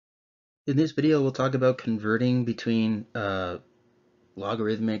In this video, we'll talk about converting between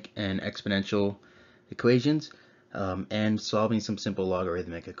logarithmic and exponential equations and solving some simple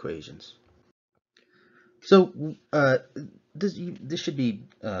logarithmic equations. So this should be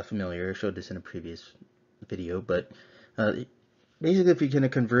familiar. I showed this in a previous video, but uh, basically if you're going to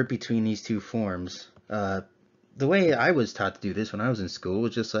convert between these two forms, the way I was taught to do this when I was in school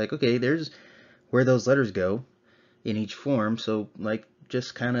was just like, okay, there's where those letters go in each form, so like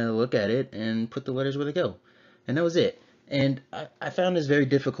just kind of look at it and put the letters where they go, and that was it. And I found this very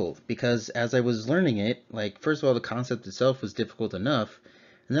difficult because as I was learning it, like first of all the concept itself was difficult enough,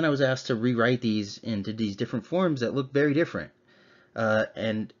 and then I was asked to rewrite these into these different forms that look very different,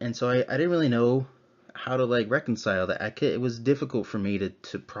 and so I didn't really know how to like reconcile that. It was difficult for me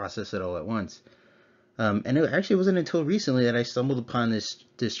to process it all at once. And it actually wasn't until recently that I stumbled upon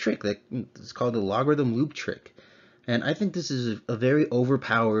this trick that it's called the logarithm loop trick. And I think this is a very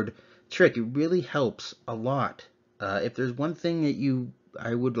overpowered trick. It really helps a lot. If there's one thing that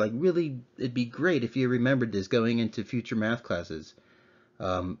I would like really, it'd be great if you remembered this going into future math classes.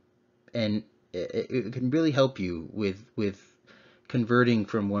 Um, and it can really help you with converting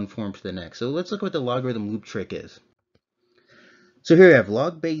from one form to the next. So let's look at what the logarithm loop trick is. So here we have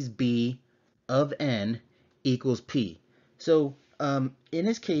log base b of n equals p. So in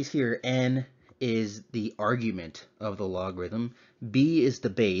this case here, n is the argument of the logarithm, b is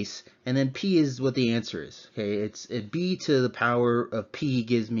the base, and then p is what the answer is. Okay, it's b to the power of p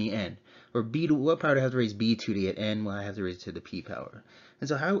gives me n. Or b to what power do I have to raise b to get n? Well, I have to raise it to the p power. And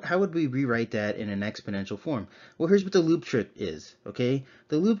so how would we rewrite that in an exponential form? Well, here's what the loop trick is. Okay,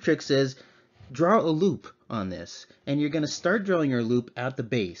 the loop trick says draw a loop on this, and you're going to start drawing your loop at the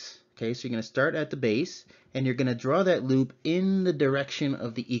base. Okay, so you're going to start at the base, and you're going to draw that loop in the direction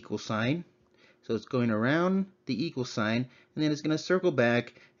of the equal sign. So it's going around the equal sign, and then it's going to circle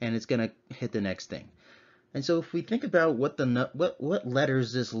back, and it's going to hit the next thing. And so if we think about what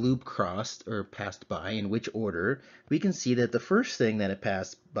letters this loop crossed or passed by in which order, we can see that the first thing that it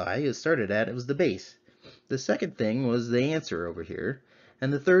passed by, it was the base. The second thing was the answer over here,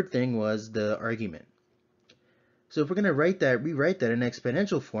 and the third thing was the argument. So if we're going to rewrite that in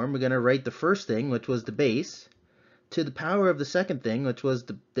exponential form, we're going to write the first thing, which was the base, to the power of the second thing, which was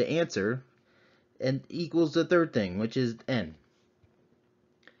the answer, and equals the third thing, which is n.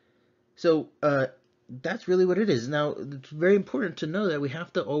 So that's really what it is. Now, it's very important to know that we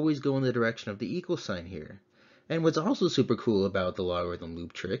have to always go in the direction of the equal sign here. And what's also super cool about the logarithm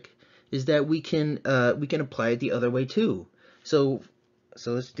loop trick is that we can apply it the other way too. So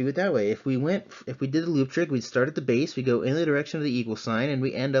let's do it that way. If we did the loop trick, we'd start at the base, we go in the direction of the equal sign, and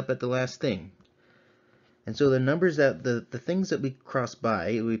we end up at the last thing. And so the numbers that the things that we pass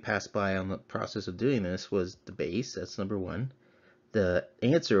by on the process of doing this was the base, that's number one. The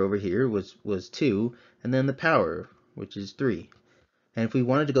answer over here was 2, and then the power, which is 3. And if we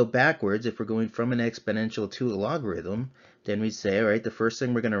wanted to go backwards, if we're going from an exponential to a logarithm, then we'd say, all right, the first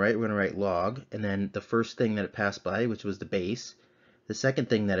thing we're going to write log, and then the first thing that it passed by, which was the base, the second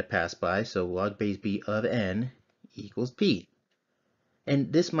thing that it passed by, so log base b of n equals p.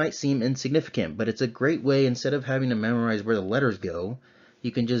 And this might seem insignificant, but it's a great way, instead of having to memorize where the letters go,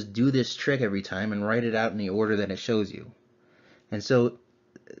 you can just do this trick every time and write it out in the order that it shows you. And so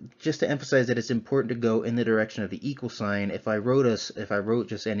just to emphasize that it's important to go in the direction of the equal sign, if I wrote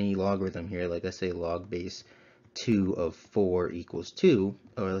just any logarithm here, like let's say log base 2 of 4 equals 2,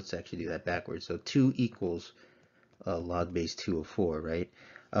 or let's actually do that backwards. So 2 equals log base 2 of 4, right?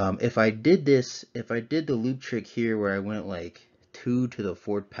 If I did the loop trick here where I went like 2 to the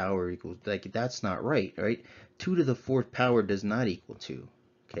 4th power equals, like that's not right, right? 2 to the 4th power does not equal 2,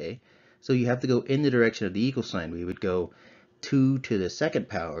 okay? So you have to go in the direction of the equal sign. We would go 2 to the 2nd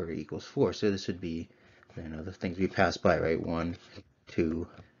power equals 4. So this would be, the things we pass by, right? 1, 2,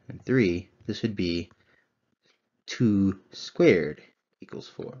 and 3. This would be 2 squared equals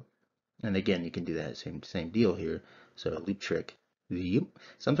 4. And again, you can do that same deal here. So a loop trick. Yep.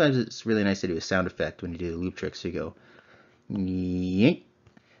 Sometimes it's really nice to do a sound effect when you do the loop trick. So you go, yeet,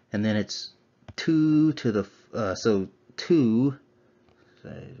 and then it's 2 to the, so 2,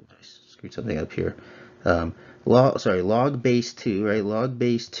 sorry, I screwed something up here. Log base 2, right? Log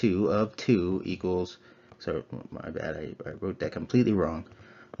base 2 of 2 equals, sorry, my bad, I wrote that completely wrong.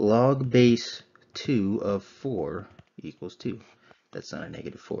 Log base 2 of 4 equals 2. That's not a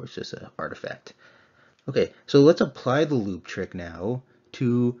negative 4, it's just an artifact. Okay, so let's apply the loop trick now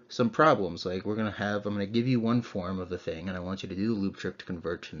to some problems. Like I'm gonna give you one form of the thing, and I want you to do the loop trick to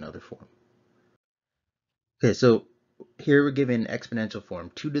convert to another form. Okay, so here we're given exponential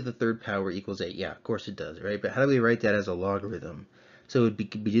form, 2 to the 3rd power equals 8. Yeah, of course it does, right? But how do we write that as a logarithm? So we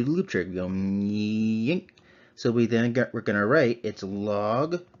do the loop trick. We go yink. So we're gonna write it's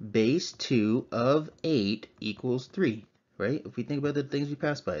log base 2 of 8 equals 3, right? If we think about the things we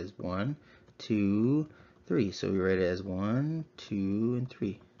pass by, is 1, 2, 3. So we write it as 1, 2, and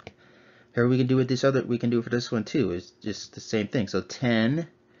 3. Here we can do it this other. We can do it for this one too. It's just the same thing. So 10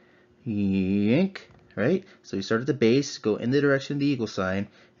 yink, right? So we start at the base, go in the direction of the equal sign,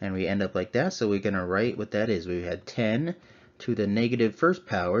 and we end up like that. So we're gonna write what that is. We had 10 to the negative first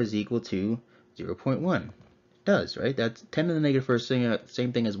power is equal to 0.1. It does, right? That's 10 to the negative first thing,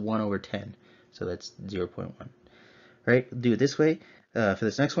 same thing as 1 over 10. So that's 0.1. Right? Do it this way. For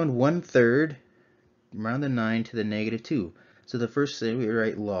this next one, 1/3 round the 9 to the negative 2. So the first thing we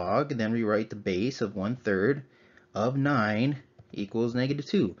write log, then we write the base of 1/3 of 9 equals negative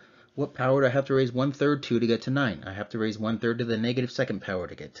 2. What power do I have to raise 1/3 to get to 9? I have to raise 1/3 to the negative second power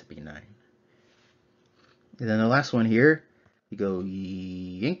to get to be 9. And then the last one here, you go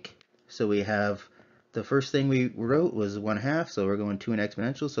yink. So we have the first thing we wrote was 1/2, so we're going to an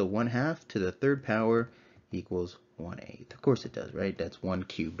exponential, so 1/2 to the third power equals 1/8. Of course it does, right? That's 1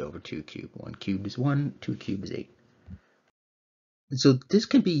 cubed over 2 cubed. 1 cubed is 1, 2 cubed is 8. And so this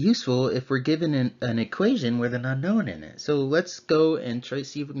can be useful if we're given an equation with an unknown in it. So let's go and try to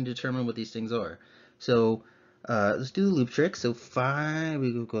see if we can determine what these things are. So let's do the loop trick. So 5,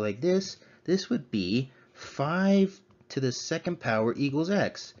 we go like this. This would be 5 to the second power equals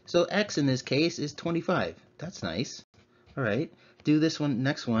x. So x in this case is 25. That's nice. All right. Do this one,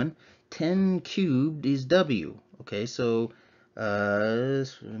 next one. 10 cubed is w. Okay, so let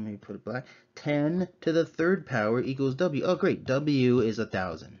me put it black. 10 to the third power equals w. Oh, great. W is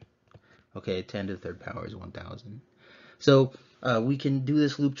 1,000. Okay, 10 to the third power is 1,000. So we can do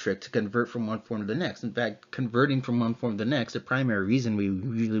this loop trick to convert from one form to the next. In fact, converting from one form to the next, the primary reason we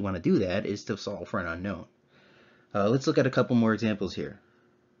usually want to do that is to solve for an unknown. Let's look at a couple more examples here.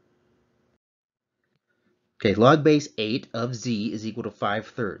 Okay, log base 8 of z is equal to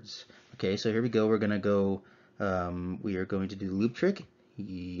 5/3. Okay, so here we go. We're going to go, we are going to do the loop trick.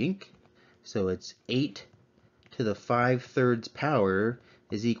 Yink. So it's 8 to the 5/3 power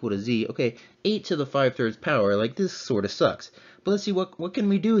is equal to z. Okay, 8 to the 5/3 power, like this sort of sucks. But let's see, what can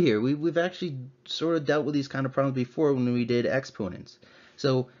we do here? We've actually sort of dealt with these kind of problems before when we did exponents.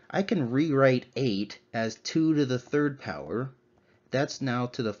 So I can rewrite 8 as 2 to the third power. That's now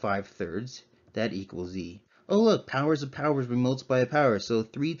to the 5/3. That equals z. Oh look, powers of powers, we multiply a power. So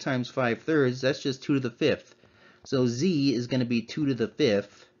 3 times 5/3, that's just 2 to the 5th. So z is going to be 2 to the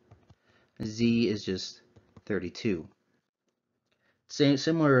 5th. Z is just 32.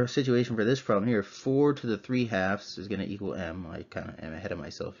 Similar situation for this problem here. 4 to the 3/2 is going to equal m. I kind of am ahead of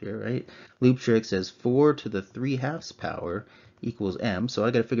myself here, right? Loop trick says 4 to the 3/2 power equals m. So I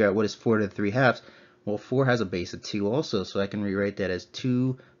got to figure out what is 4 to the 3/2. Well, 4 has a base of 2 also, so I can rewrite that as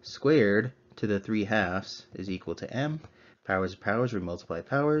 2 squared to the 3/2 is equal to m. Powers of powers, we multiply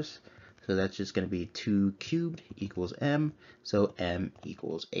powers. So that's just going to be 2 cubed equals m. So m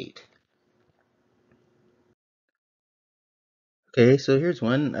equals 8. Okay, so here's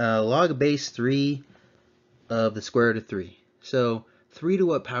one. Log base 3 of the square root of 3. So 3 to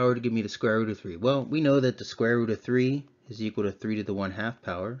what power to give me the square root of 3? Well, we know that the square root of 3 is equal to 3 to the 1/2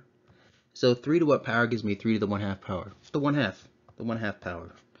 power. So 3 to what power gives me 3 to the 1/2 power? It's the 1/2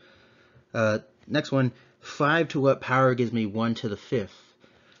 power. Next one, 5 to what power gives me 1 to the 5th?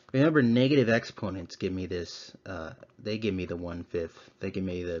 Remember, negative exponents give me this, they give me the 1/5. They give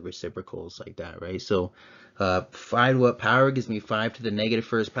me the reciprocals like that, right? So 5 to what power gives me 5 to the negative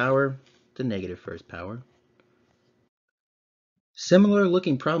first power? The negative first power. Similar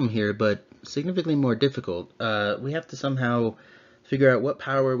looking problem here, but significantly more difficult. We have to somehow figure out what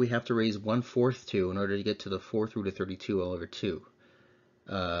power we have to raise 1/4 to in order to get to the 4th root of 32 all over 2.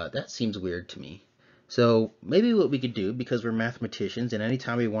 That seems weird to me. So maybe what we could do, because we're mathematicians and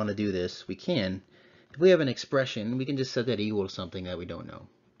anytime we want to do this, we can. If we have an expression, we can just set that equal to something that we don't know.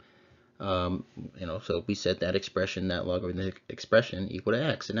 So we set that expression, that logarithmic expression, equal to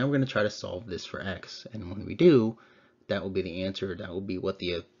x. And now we're going to try to solve this for x. And when we do, that will be the answer. That will be what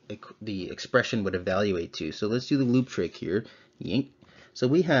the expression would evaluate to. So let's do the loop trick here. Yink. So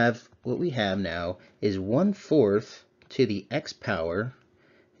what we have now is 1/4 to the x power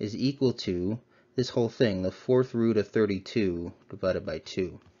is equal to this whole thing, the 4th root of 32 divided by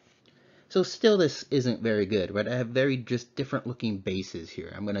 2. So still this isn't very good, right? I have very just different looking bases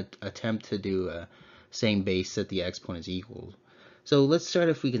here. I'm going to attempt to do a same base that the exponents equal. So let's start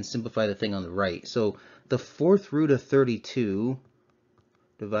if we can simplify the thing on the right. So the 4th root of 32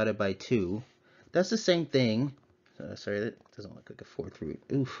 divided by 2, that's the same thing. Sorry, that doesn't look like a 4th root.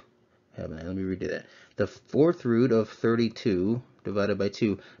 Oof. Let me redo that. The fourth root of 32 divided by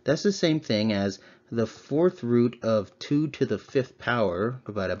 2, that's the same thing as the fourth root of 2 to the fifth power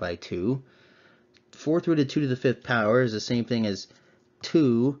divided by 2. Fourth root of 2 to the fifth power is the same thing as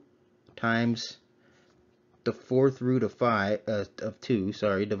 2 times the fourth root of 2,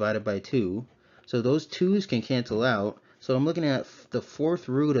 divided by 2. So those 2's can cancel out. So I'm looking at the fourth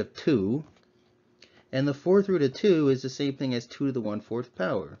root of 2, and the fourth root of 2 is the same thing as 2 to the 1/4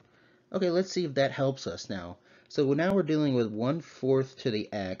 power. Okay, let's see if that helps us now. So now we're dealing with 1/4 to the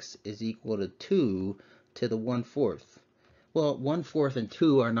x is equal to 2 to the 1/4. Well, 1/4 and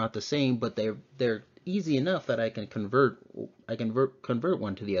 2 are not the same, but they're easy enough that I can convert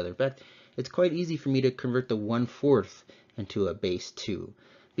one to the other. In fact, it's quite easy for me to convert the 1/4 into a base 2,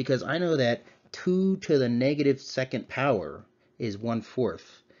 because I know that 2 to the negative second power is 1/4,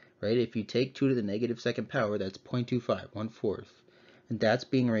 right? If you take 2 to the negative second power, that's 0.25, 1/4. And that's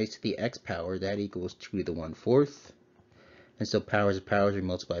being raised to the x power, that equals 2 to the 1/4. And so powers of powers, we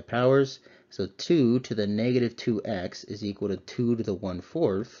multiply powers. So 2 to the negative 2x is equal to 2 to the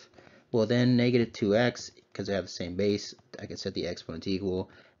 1/4. Well, then negative 2x, because they have the same base, I can set the exponent to equal.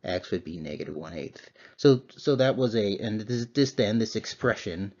 X would be negative 1/8. So that was and this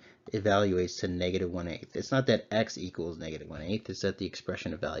expression evaluates to negative 1/8. It's not that x equals negative 1/8, it's that the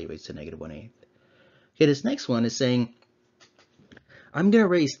expression evaluates to negative 1/8. Okay, this next one is saying, I'm going to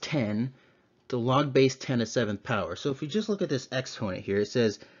raise 10 to log base 10 to 7th power. So if you just look at this exponent here, it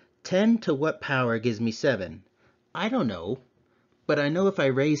says 10 to what power gives me 7? I don't know, but I know if I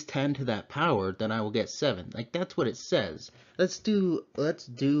raise 10 to that power, then I will get 7. Like, that's what it says. Let's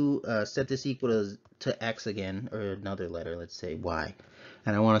set this equal to x again, or another letter, let's say y.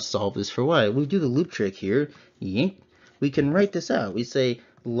 And I want to solve this for y. We do the loop trick here. We can write this out. We say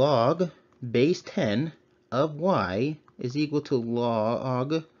log base 10 of y is equal to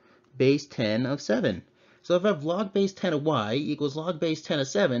log base 10 of 7. So if I have log base 10 of y equals log base 10 of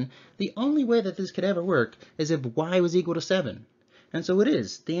 7, the only way that this could ever work is if y was equal to 7. And so it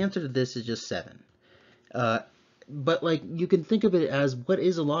is. The answer to this is just 7. But like, you can think of it as, what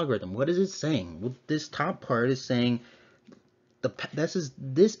is a logarithm? What is it saying? Well, this top part is saying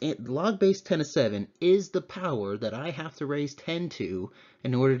this log base 10 of 7 is the power that I have to raise 10 to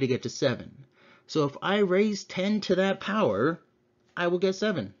in order to get to 7. So if I raise 10 to that power, I will get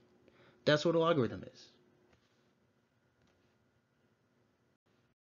 7. That's what a logarithm is.